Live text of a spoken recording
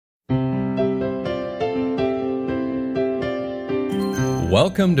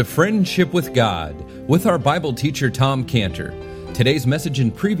Welcome to Friendship with God with our Bible teacher Tom Cantor. Today's message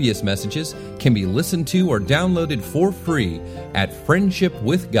and previous messages can be listened to or downloaded for free at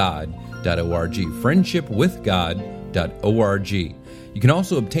friendshipwithgod.org, friendshipwithgod.org. You can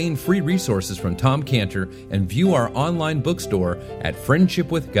also obtain free resources from Tom Cantor and view our online bookstore at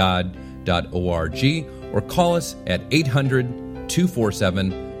friendshipwithgod.org or call us at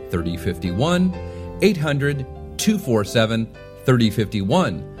 800-247-3051, 800-247-3051.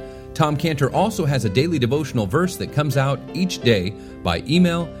 Tom Cantor also has a daily devotional verse that comes out each day by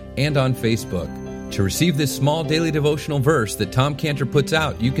email and on Facebook. To receive this small daily devotional verse that Tom Cantor puts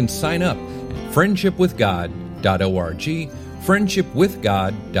out, you can sign up at friendshipwithgod.org,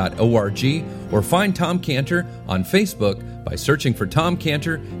 friendshipwithgod.org, or find Tom Cantor on Facebook by searching for Tom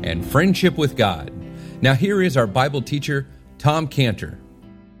Cantor and Friendship with God. Now here is our Bible teacher, Tom Cantor.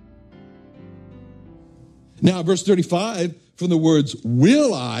 Now, verse 35, from the words,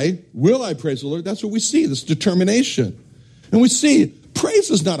 will I praise the Lord? That's what we see, this determination. And we see, praise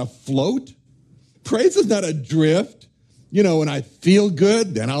is not a float. Praise is not a drift. You know, when I feel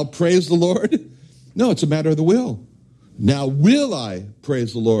good, then I'll praise the Lord. No, it's a matter of the will. Now, will I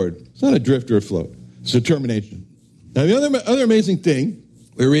praise the Lord? It's not a drift or a float. It's determination. Now, the other amazing thing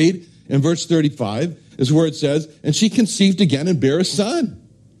we read in verse 35 is where it says, and she conceived again and bare a son.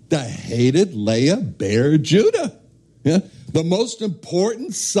 The hated Leah bare Judah. Yeah? The most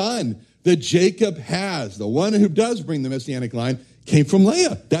important son that Jacob has, the one who does bring the Messianic line, came from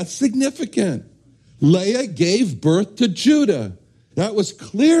Leah. That's significant. Leah gave birth to Judah. That was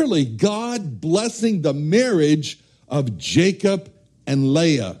clearly God blessing the marriage of Jacob and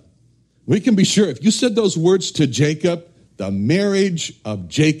Leah. We can be sure if you said those words to Jacob, the marriage of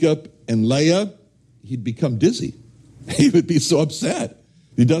Jacob and Leah, he'd become dizzy. He would be so upset.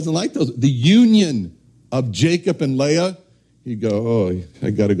 He doesn't like those. The union of Jacob and Leah, he'd go, oh,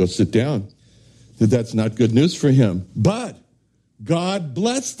 I got to go sit down. That's not good news for him. But God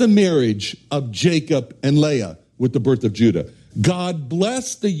blessed the marriage of Jacob and Leah with the birth of Judah. God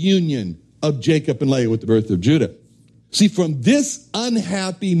blessed the union of Jacob and Leah with the birth of Judah. See, from this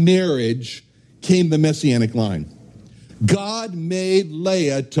unhappy marriage came the Messianic line. God made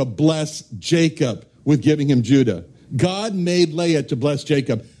Leah to bless Jacob with giving him Judah. God made Leah to bless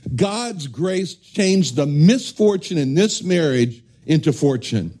Jacob. God's grace changed the misfortune in this marriage into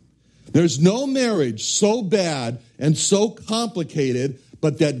fortune. There's no marriage so bad and so complicated,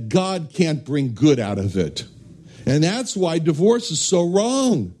 but that God can't bring good out of it. And that's why divorce is so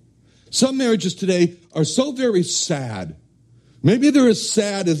wrong. Some marriages today are so very sad. Maybe they're as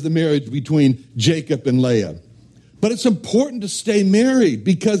sad as the marriage between Jacob and Leah. But it's important to stay married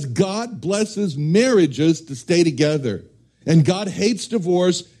because God blesses marriages to stay together. And God hates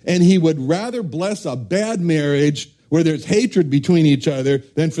divorce, and he would rather bless a bad marriage where there's hatred between each other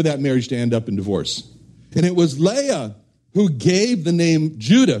than for that marriage to end up in divorce. And it was Leah who gave the name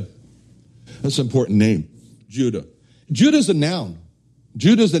Judah. That's an important name, Judah. Judah's a noun.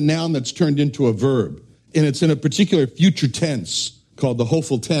 Judah's a noun that's turned into a verb, and it's in a particular future tense called the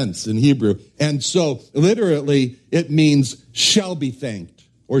hopeful tense in Hebrew. And so, literally, it means shall be thanked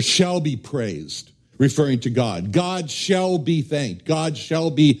or shall be praised, referring to God. God shall be thanked. God shall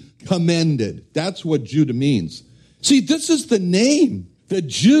be commended. That's what Judah means. See, this is the name that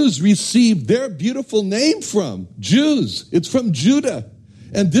Jews received their beautiful name from. Jews. It's from Judah.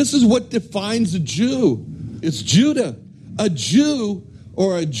 And this is what defines a Jew. It's Judah. A Jew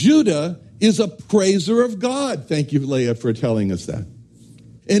or a Judah is a praiser of God. Thank you, Leah, for telling us that.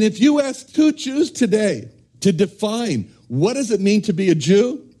 And if you ask two Jews today to define what does it mean to be a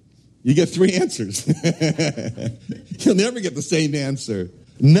Jew, you get three answers. You'll never get the same answer.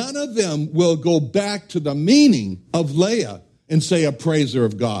 None of them will go back to the meaning of Leah and say a praiser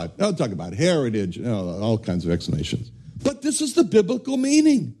of God. They'll talk about heritage, all kinds of explanations. But this is the biblical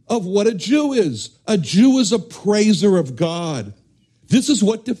meaning of what a Jew is. A Jew is a praiser of God. This is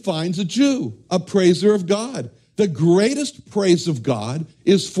what defines a Jew, a praiser of God. The greatest praise of God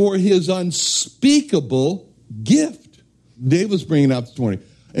is for his unspeakable gift. Dave was bringing it up this morning.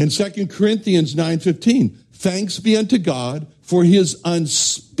 In 2 Corinthians 9:15, thanks be unto God for his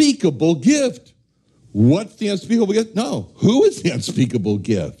unspeakable gift. What's the unspeakable gift? No. Who is the unspeakable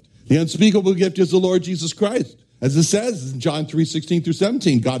gift? The unspeakable gift is the Lord Jesus Christ. As it says in John 3:16 through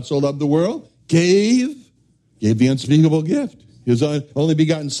 17, God so loved the world, gave the unspeakable gift. His only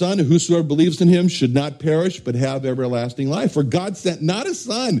begotten Son, whosoever believes in him should not perish, but have everlasting life. For God sent not a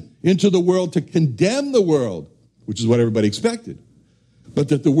Son into the world to condemn the world, which is what everybody expected, but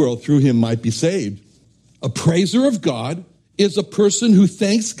that the world through him might be saved. A praiser of God is a person who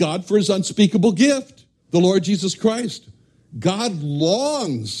thanks God for his unspeakable gift, the Lord Jesus Christ. God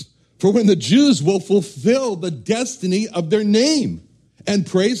longs for when the Jews will fulfill the destiny of their name and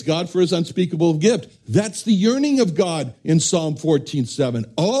praise God for his unspeakable gift. That's the yearning of God in Psalm 14:7.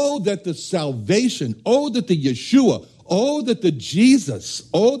 Oh, that the salvation, oh, that the Yeshua, oh, that the Jesus,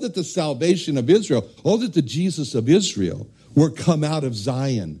 oh, that the salvation of Israel, oh, that the Jesus of Israel were come out of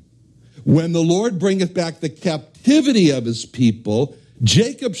Zion. When the Lord bringeth back the captivity of his people,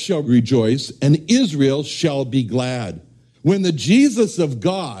 Jacob shall rejoice and Israel shall be glad. When the Jesus of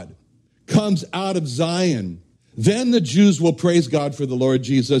God comes out of Zion, then the Jews will praise God for the Lord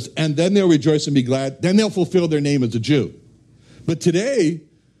Jesus, and then they'll rejoice and be glad. Then they'll fulfill their name as a Jew. But today,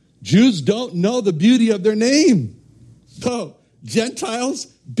 Jews don't know the beauty of their name. So, Gentiles,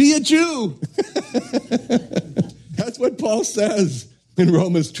 be a Jew. That's what Paul says in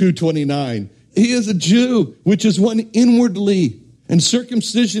Romans 2:29. He is a Jew, which is one inwardly. And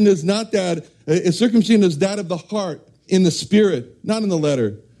circumcision is not that. Circumcision is that of the heart, in the spirit, not in the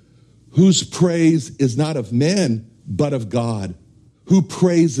letter. Whose praise is not of men, but of God. Who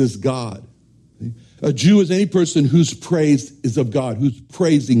praises God? A Jew is any person whose praise is of God, who's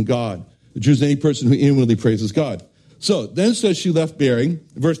praising God. A Jew is any person who inwardly praises God. So then it says she left bearing.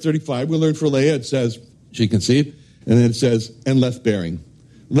 Verse 35, we learned for Leah, it says she conceived. And then it says, and left bearing.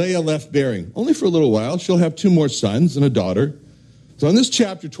 Leah left bearing. Only for a little while. She'll have 2 more sons and a daughter. So in this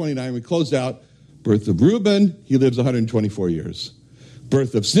chapter 29, we close out birth of Reuben. He lives 124 years.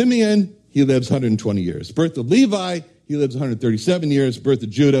 Birth of Simeon, he lives 120 years. Birth of Levi, he lives 137 years. Birth of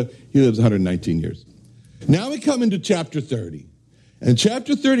Judah, he lives 119 years. Now we come into chapter 30. And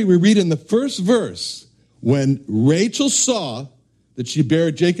chapter 30, we read in the first verse, when Rachel saw that she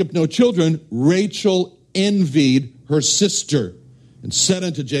bare Jacob no children, Rachel envied her sister and said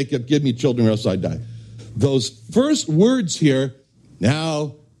unto Jacob, give me children or else I die. Those first words here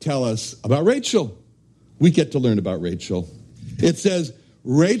now tell us about Rachel. We get to learn about Rachel. It says,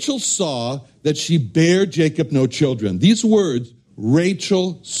 Rachel saw that she bare Jacob no children. These words,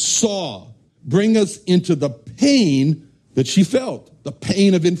 Rachel saw, bring us into the pain that she felt, the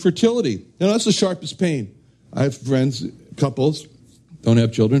pain of infertility. Now, that's the sharpest pain. I have friends, couples, don't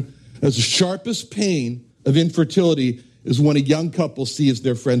have children. That's the sharpest pain of infertility is when a young couple sees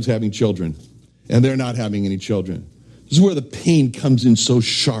their friends having children and they're not having any children. This is where the pain comes in so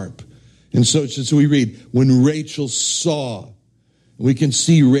sharp. And so we read, when Rachel saw, we can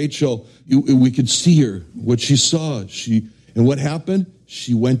see Rachel, we could see her, what she saw. And what happened?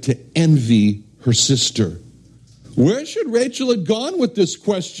 She went to envy her sister. Where should Rachel have gone with this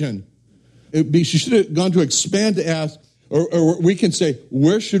question? She should have gone to expand to ask, or we can say,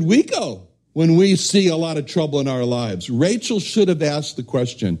 where should we go when we see a lot of trouble in our lives? Rachel should have asked the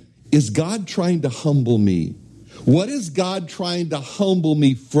question, is God trying to humble me? What is God trying to humble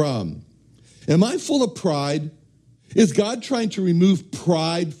me from? Am I full of pride? Is God trying to remove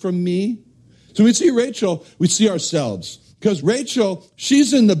pride from me? So we see Rachel, we see ourselves. Because Rachel,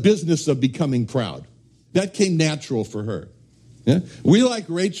 she's in the business of becoming proud. That came natural for her. Yeah? We, like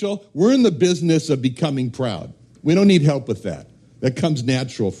Rachel, we're in the business of becoming proud. We don't need help with that. That comes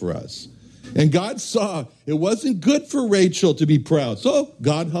natural for us. And God saw it wasn't good for Rachel to be proud. So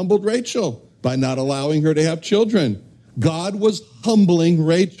God humbled Rachel by not allowing her to have children. God was humbling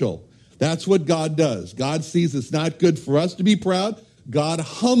Rachel. That's what God does. God sees it's not good for us to be proud. God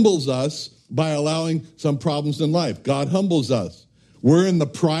humbles us by allowing some problems in life. God humbles us. We're in the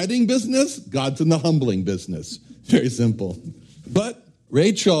priding business. God's in the humbling business. Very simple. But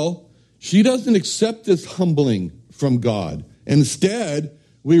Rachel, she doesn't accept this humbling from God. Instead,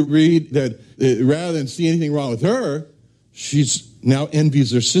 we read that rather than see anything wrong with her, she's now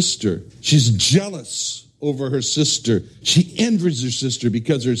envies her sister. She's jealous over her sister. She envies her sister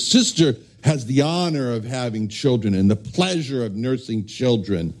because her sister has the honor of having children and the pleasure of nursing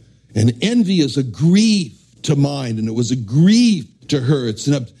children. And envy is a grief to mind, and it was a grief to her.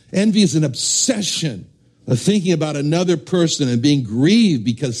 Envy is an obsession of thinking about another person and being grieved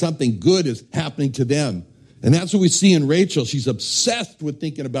because something good is happening to them. And that's what we see in Rachel. She's obsessed with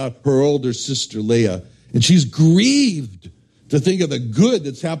thinking about her older sister, Leah. And she's grieved to think of the good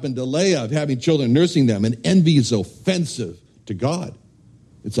that's happened to Leah of having children, nursing them. And envy is offensive to God.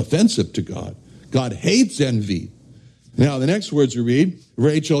 It's offensive to God. God hates envy. Now, the next words we read,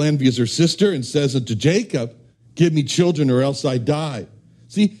 Rachel envies her sister and says unto Jacob, give me children or else I die.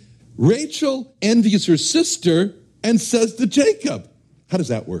 See, Rachel envies her sister and says to Jacob. How does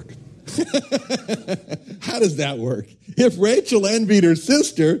that work? How does that work? If Rachel envied her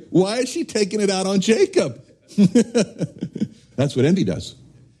sister, why is she taking it out on Jacob? That's what envy does.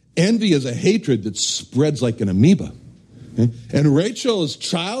 Envy is a hatred that spreads like an amoeba. And Rachel is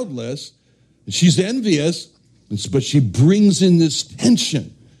childless. She's envious. But she brings in this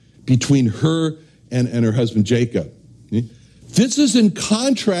tension between her and her husband Jacob. This is in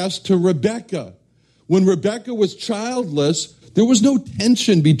contrast to Rebekah. When Rebekah was childless, there was no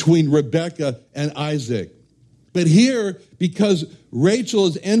tension between Rebekah and Isaac. But here, because Rachel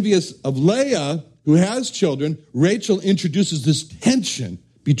is envious of Leah, who has children, Rachel introduces this tension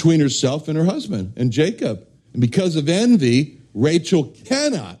between herself and her husband and Jacob. And because of envy, Rachel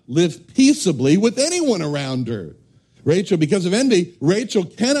cannot live peaceably with anyone around her. Because of envy, Rachel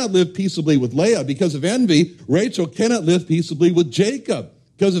cannot live peaceably with Leah. Because of envy, Rachel cannot live peaceably with Jacob.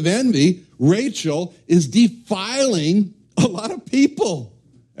 Because of envy, Rachel is defiling a lot of people.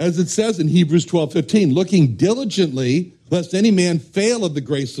 As it says in Hebrews 12:15, looking diligently, lest any man fail of the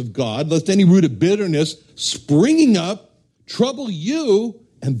grace of God, lest any root of bitterness springing up trouble you,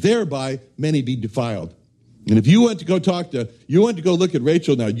 and thereby many be defiled. And if you went to go look at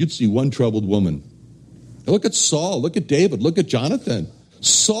Rachel now, you'd see one troubled woman. Look at Saul, look at David, look at Jonathan.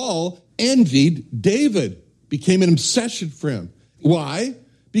 Saul envied David, became an obsession for him. Why?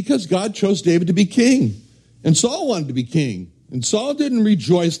 Because God chose David to be king. And Saul wanted to be king. And Saul didn't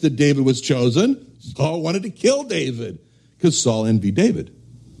rejoice that David was chosen. Saul wanted to kill David because Saul envied David.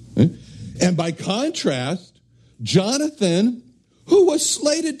 And by contrast, Jonathan, who was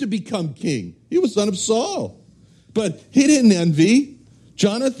slated to become king, he was son of Saul, but he didn't envy.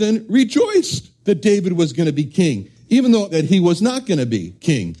 Jonathan rejoiced that David was going to be king, even though that he was not going to be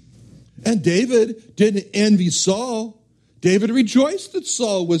king. And David didn't envy Saul. David rejoiced that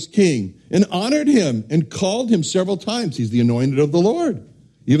Saul was king and honored him and called him several times. He's the anointed of the Lord,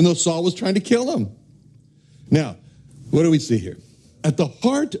 even though Saul was trying to kill him. Now, what do we see here? At the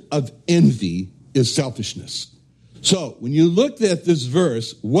heart of envy is selfishness. So when you look at this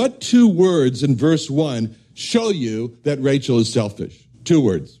verse, what two words in verse 1 show you that Rachel is selfish? Two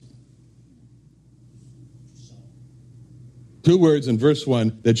words. Two words in verse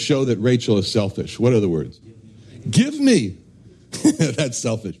 1 that show that Rachel is selfish. What are the words? Give me. That's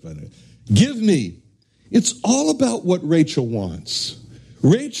selfish, by the way. Give me. It's all about what Rachel wants.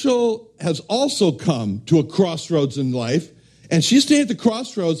 Rachel has also come to a crossroads in life, and she's standing at the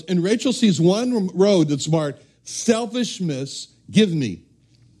crossroads, and Rachel sees one road that's marked selfishness. Give me.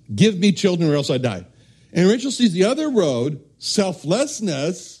 Give me children or else I die. And Rachel sees the other road,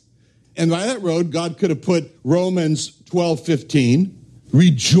 selflessness, and by that road, God could have put Romans 12:15,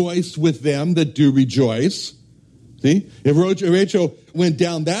 rejoice with them that do rejoice. See, if Rachel went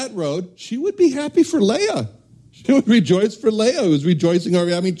down that road, she would be happy for Leah. She would rejoice for Leah, who was rejoicing over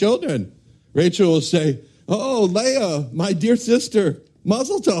having children. Rachel will say, oh, Leah, my dear sister,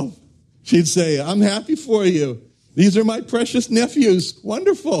 Mazel Tov. She'd say, I'm happy for you. These are my precious nephews.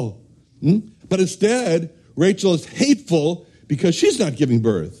 Wonderful. But instead, Rachel is hateful because she's not giving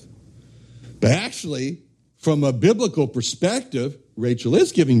birth. But actually, from a biblical perspective, Rachel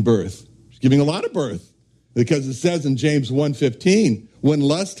is giving birth. She's giving a lot of birth. Because it says in James 1:15, when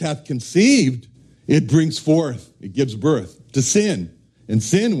lust hath conceived, it brings forth, it gives birth to sin. And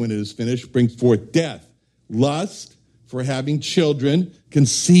sin, when it is finished, brings forth death. Lust, for having children,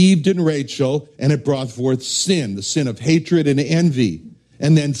 conceived in Rachel, and it brought forth sin, the sin of hatred and envy.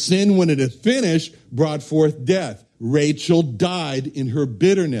 And then sin, when it is finished, brought forth death. Rachel died in her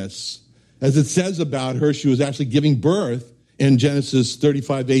bitterness. As it says about her, she was actually giving birth in Genesis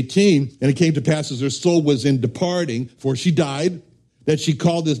 35:18, and it came to pass as her soul was in departing, for she died, that she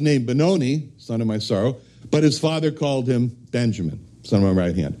called his name Benoni, son of my sorrow, but his father called him Benjamin, son of my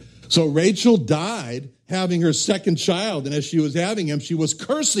right hand. So Rachel died having her second child, and as she was having him, she was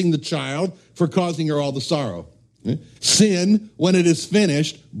cursing the child for causing her all the sorrow. Sin, when it is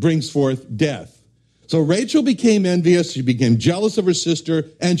finished, brings forth death. So Rachel became envious, she became jealous of her sister,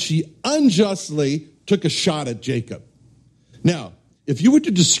 and she unjustly took a shot at Jacob. Now, if you were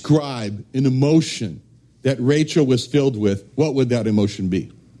to describe an emotion that Rachel was filled with, what would that emotion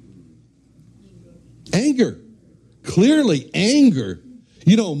be? Anger. Clearly, anger.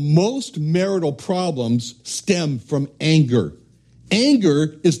 You know, most marital problems stem from anger.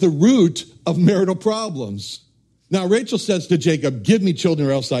 Anger is the root of marital problems. Now, Rachel says to Jacob, give me children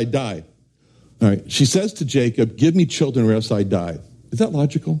or else I die. All right, she says to Jacob, give me children or else I die. Is that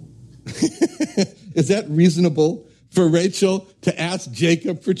logical? Is that reasonable for Rachel to ask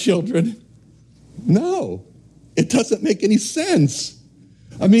Jacob for children? No, it doesn't make any sense.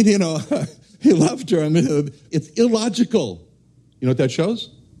 I mean, you know, he loved her. I mean, it's illogical. You know what that shows?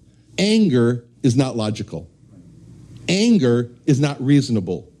 Anger is not logical. Anger is not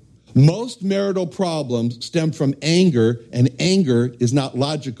reasonable. Most marital problems stem from anger, and anger is not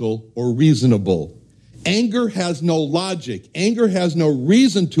logical or reasonable. Anger has no logic. Anger has no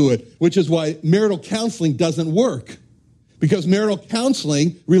reason to it, which is why marital counseling doesn't work. Because marital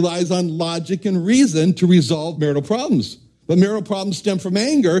counseling relies on logic and reason to resolve marital problems. But marital problems stem from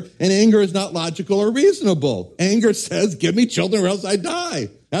anger, and anger is not logical or reasonable. Anger says, give me children or else I die.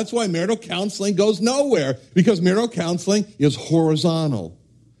 That's why marital counseling goes nowhere, because marital counseling is horizontal,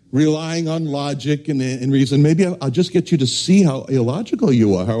 relying on logic and reason. Maybe I'll just get you to see how illogical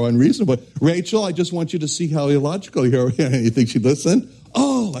you are, how unreasonable. Rachel, I just want you to see how illogical you are. You think she'd listen?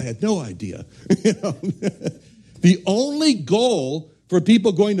 Oh, I had no idea. The only goal for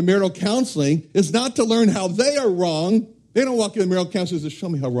people going to marital counseling is not to learn how they are wrong. They don't walk into marital counseling and say, show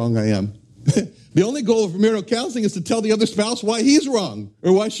me how wrong I am. The only goal of marital counseling is to tell the other spouse why he's wrong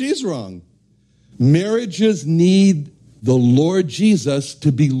or why she's wrong. Marriages need the Lord Jesus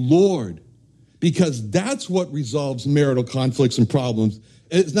to be Lord, because that's what resolves marital conflicts and problems.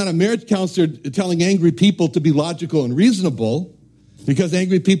 It's not a marriage counselor telling angry people to be logical and reasonable, because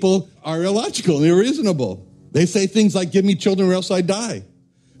angry people are illogical and irreasonable. They say things like, give me children or else I die.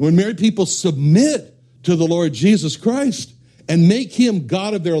 When married people submit to the Lord Jesus Christ and make him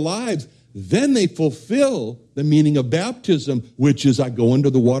God of their lives, then they fulfill the meaning of baptism, which is I go under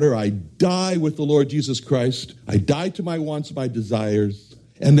the water, I die with the Lord Jesus Christ, I die to my wants, my desires,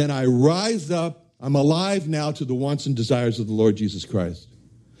 and then I rise up. I'm alive now to the wants and desires of the Lord Jesus Christ.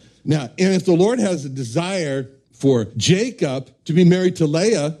 Now, and if the Lord has a desire for Jacob to be married to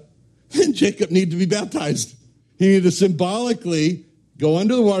Leah, then Jacob needed to be baptized. He needed to symbolically go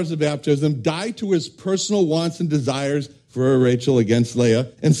under the waters of baptism, die to his personal wants and desires for Rachel against Leah,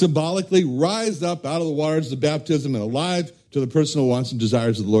 and symbolically rise up out of the waters of baptism and alive to the personal wants and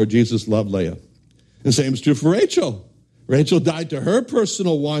desires of the Lord Jesus. Loved Leah. The same is true for Rachel. Rachel died to her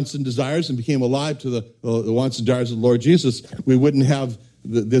personal wants and desires and became alive to the wants and desires of the Lord Jesus. We wouldn't have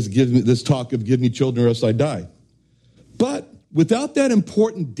this talk of give me children or else I die. But without that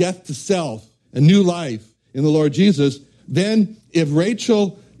important death to self, a new life in the Lord Jesus, then if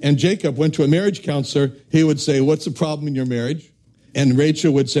Rachel and Jacob went to a marriage counselor, he would say, what's the problem in your marriage? And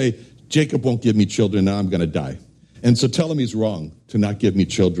Rachel would say, Jacob won't give me children, now I'm going to die. And so tell him he's wrong to not give me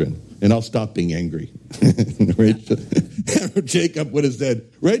children, and I'll stop being angry. Jacob would have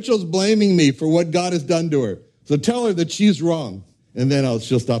said, Rachel's blaming me for what God has done to her. So tell her that she's wrong, and then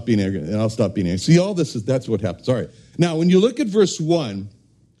she'll stop being angry, and I'll stop being angry. See, all this that's what happens. All right. Now, when you look at verse 1,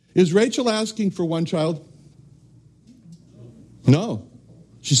 is Rachel asking for one child? No.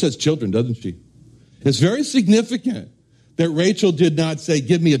 She says children, doesn't she? It's very significant that Rachel did not say,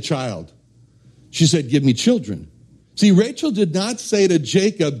 give me a child. She said, give me children. See, Rachel did not say to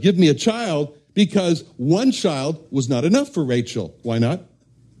Jacob, give me a child, because one child was not enough for Rachel. Why not?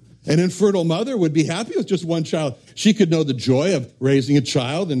 An infertile mother would be happy with just one child. She could know the joy of raising a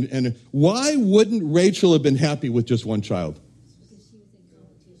child. And why wouldn't Rachel have been happy with just one child?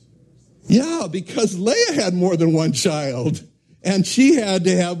 Yeah, because Leah had more than one child. And she had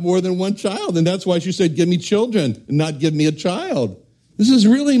to have more than one child. And that's why she said, give me children, and not give me a child. This is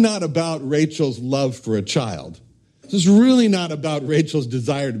really not about Rachel's love for a child. This is really not about Rachel's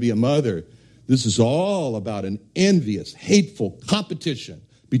desire to be a mother. This is all about an envious, hateful competition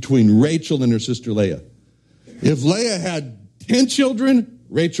between Rachel and her sister Leah. If Leah had 10 children,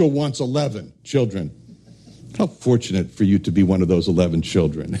 Rachel wants 11 children. How fortunate for you to be one of those 11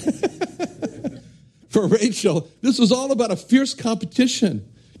 children. For Rachel, this was all about a fierce competition.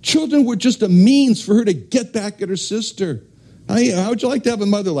 Children were just a means for her to get back at her sister. How would you like to have a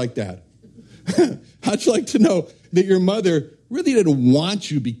mother like that? How'd you like to know that your mother really didn't want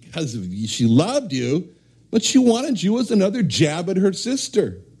you because of you? She loved you, but she wanted you as another jab at her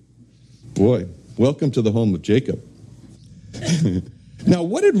sister. Boy, welcome to the home of Jacob. Now,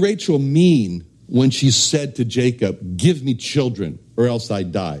 what did Rachel mean when she said to Jacob, give me children or else I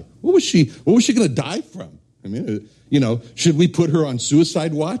die? What was she going to die from? I mean, should we put her on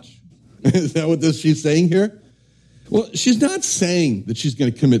suicide watch? Is that what she's saying here? Well, she's not saying that she's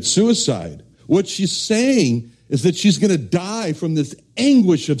going to commit suicide. What she's saying is that she's going to die from this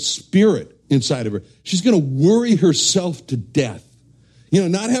anguish of spirit inside of her. She's going to worry herself to death.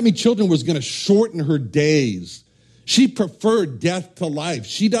 Not having children was going to shorten her days. She preferred death to life.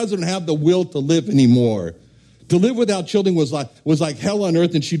 She doesn't have the will to live anymore. To live without children was like hell on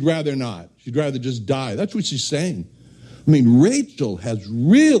earth, and she'd rather not. She'd rather just die. That's what she's saying. I mean, Rachel has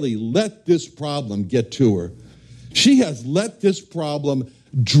really let this problem get to her. She has let this problem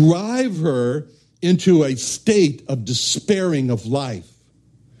drive her into a state of despairing of life.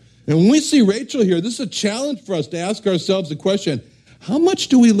 And when we see Rachel here, this is a challenge for us to ask ourselves the question, how much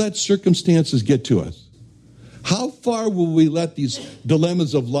do we let circumstances get to us? How far will we let these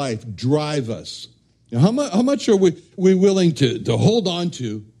dilemmas of life drive us? Now, how much are we willing to hold on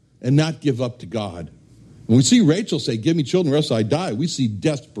to and not give up to God? When we see Rachel say, give me children or else I die, we see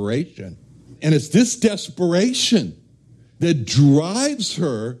desperation. And it's this desperation that drives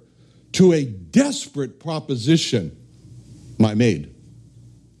her to a desperate proposition. My maid.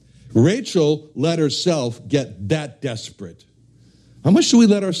 Rachel let herself get that desperate. How much do we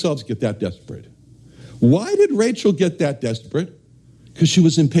let ourselves get that desperate? Why did Rachel get that desperate? Because she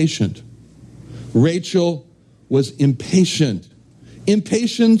was impatient. Rachel was impatient.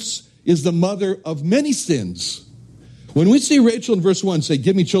 Impatience is the mother of many sins. When we see Rachel in verse 1 say,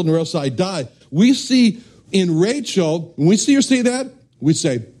 give me children or else I die, we see in Rachel, when we see her say that, we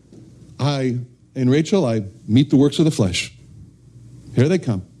say, in Rachel, I meet the works of the flesh. Here they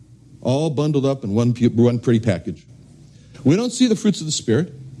come, all bundled up in one pretty package. We don't see the fruits of the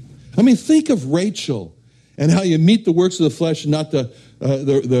Spirit. I mean, think of Rachel and how you meet the works of the flesh and not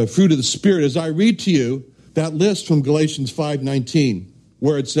the fruit of the Spirit. As I read to you that list from Galatians 5:19,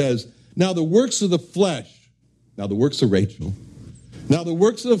 where it says, now the works of the flesh, now the works of Rachel, now the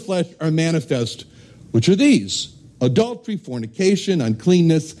works of the flesh are manifest, which are these: adultery, fornication,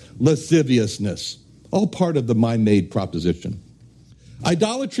 uncleanness, lasciviousness. All part of the my maid proposition.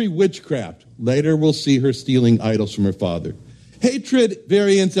 Idolatry, witchcraft. Later we'll see her stealing idols from her father. Hatred,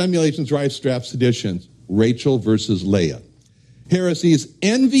 variance, emulations, strife, strife, seditions. Rachel versus Leah. Heresies,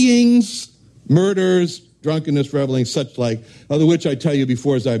 envyings, murders, drunkenness, reveling, such like, of the which I tell you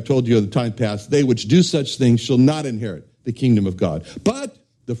before, as I have told you in the time past, they which do such things shall not inherit the kingdom of God. But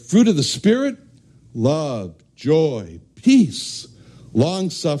the fruit of the Spirit, love, joy, peace,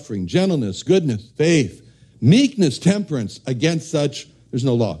 long-suffering, gentleness, goodness, faith, meekness, temperance. Against such, there's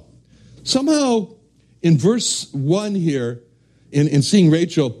no law. Somehow, in verse 1 here, in seeing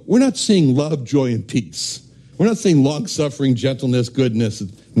Rachel, we're not seeing love, joy, and peace. We're not seeing long-suffering, gentleness, goodness,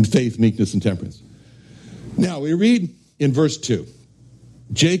 and faith, meekness, and temperance. Now, we read in verse 2,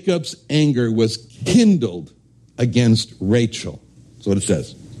 Jacob's anger was kindled against Rachel. That's what it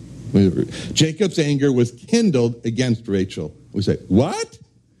says. Jacob's anger was kindled against Rachel. We say, what?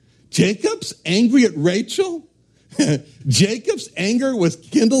 Jacob's angry at Rachel? Jacob's anger was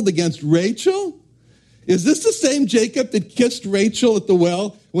kindled against Rachel? Is this the same Jacob that kissed Rachel at the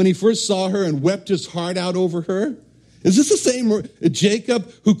well when he first saw her and wept his heart out over her? Is this the same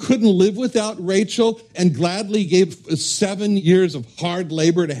Jacob who couldn't live without Rachel and gladly gave 7 years of hard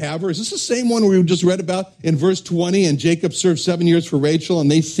labor to have her? Is this the same one we just read about in verse 20? And Jacob served 7 years for Rachel,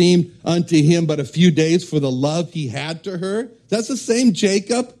 and they seemed unto him but a few days for the love he had to her? That's the same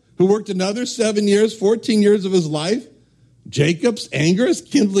Jacob who worked another 7 years, 14 years of his life? Jacob's anger is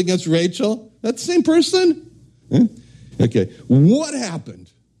kindled against Rachel? That's the same person? Okay, what happened?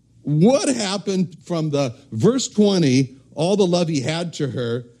 What happened from the verse 20, all the love he had to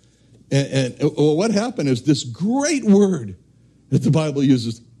her, and what happened is this great word that the Bible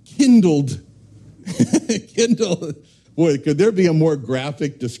uses, kindled. Kindled. Boy, could there be a more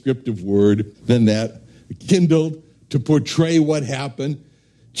graphic, descriptive word than that? Kindled, to portray what happened.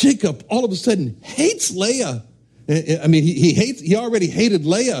 Jacob all of a sudden hates Leah. I mean, he already hated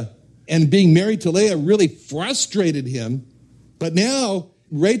Leah, and being married to Leah really frustrated him. But now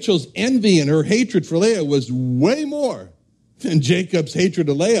Rachel's envy and her hatred for Leah was way more than Jacob's hatred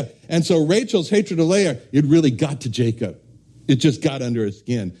of Leah. And so Rachel's hatred of Leah, it really got to Jacob. It just got under his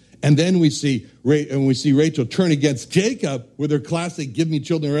skin. And then we see Rachel turn against Jacob with her classic, give me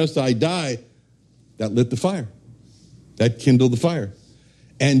children or else I die. That lit the fire. That kindled the fire.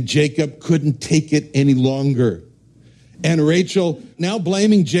 And Jacob couldn't take it any longer. And Rachel now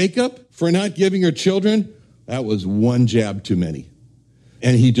blaming Jacob for not giving her children, that was one jab too many.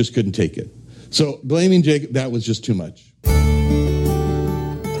 And he just couldn't take it. So blaming Jacob, that was just too much.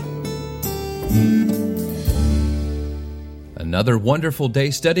 Another wonderful day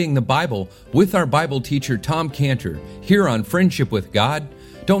studying the Bible with our Bible teacher, Tom Cantor, here on Friendship with God.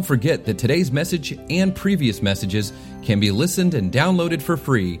 Don't forget that today's message and previous messages can be listened and downloaded for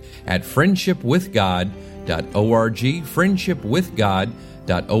free at friendshipwithgod.org,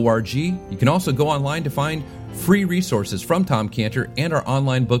 friendshipwithgod.org. You can also go online to find free resources from Tom Cantor and our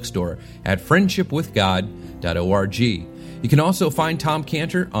online bookstore at friendshipwithgod.org. You can also find Tom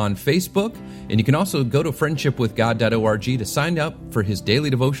Cantor on Facebook, and you can also go to friendshipwithgod.org to sign up for his daily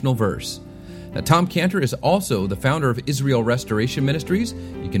devotional verse. Now, Tom Cantor is also the founder of Israel Restoration Ministries.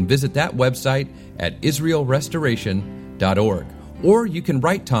 You can visit that website at israelrestoration.org. Or you can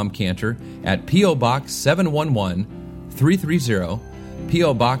write Tom Cantor at P.O. Box 711-330,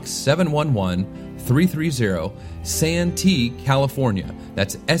 P.O. Box 711-330, Santee, California.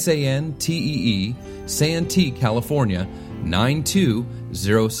 That's Santee, Santee, California,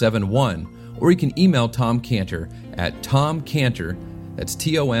 92071. or you can email Tom Cantor at tomcantor, that's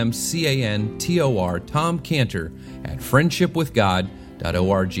TOMCANTOR, Tom Cantor at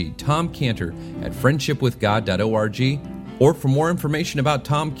friendshipwithgod.org, Tom Cantor at friendshipwithgod.org. Or for more information about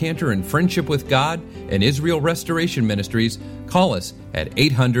Tom Cantor and Friendship with God and Israel Restoration Ministries, call us at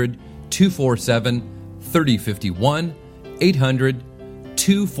 800-247-3051,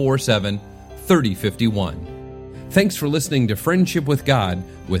 800-247-3051. Thanks for listening to Friendship with God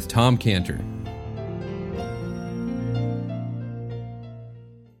with Tom Cantor.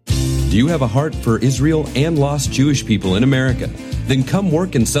 Do you have a heart for Israel and lost Jewish people in America? Then come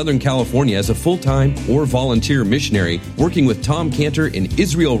work in Southern California as a full-time or volunteer missionary working with Tom Cantor in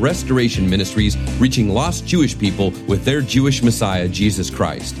Israel Restoration Ministries, reaching lost Jewish people with their Jewish Messiah, Jesus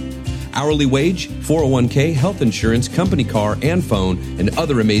Christ. Hourly wage, 401k, health insurance, company car and phone, and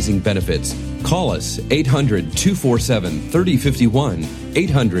other amazing benefits. Call us 800-247-3051,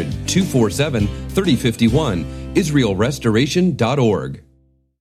 800-247-3051, IsraelRestoration.org.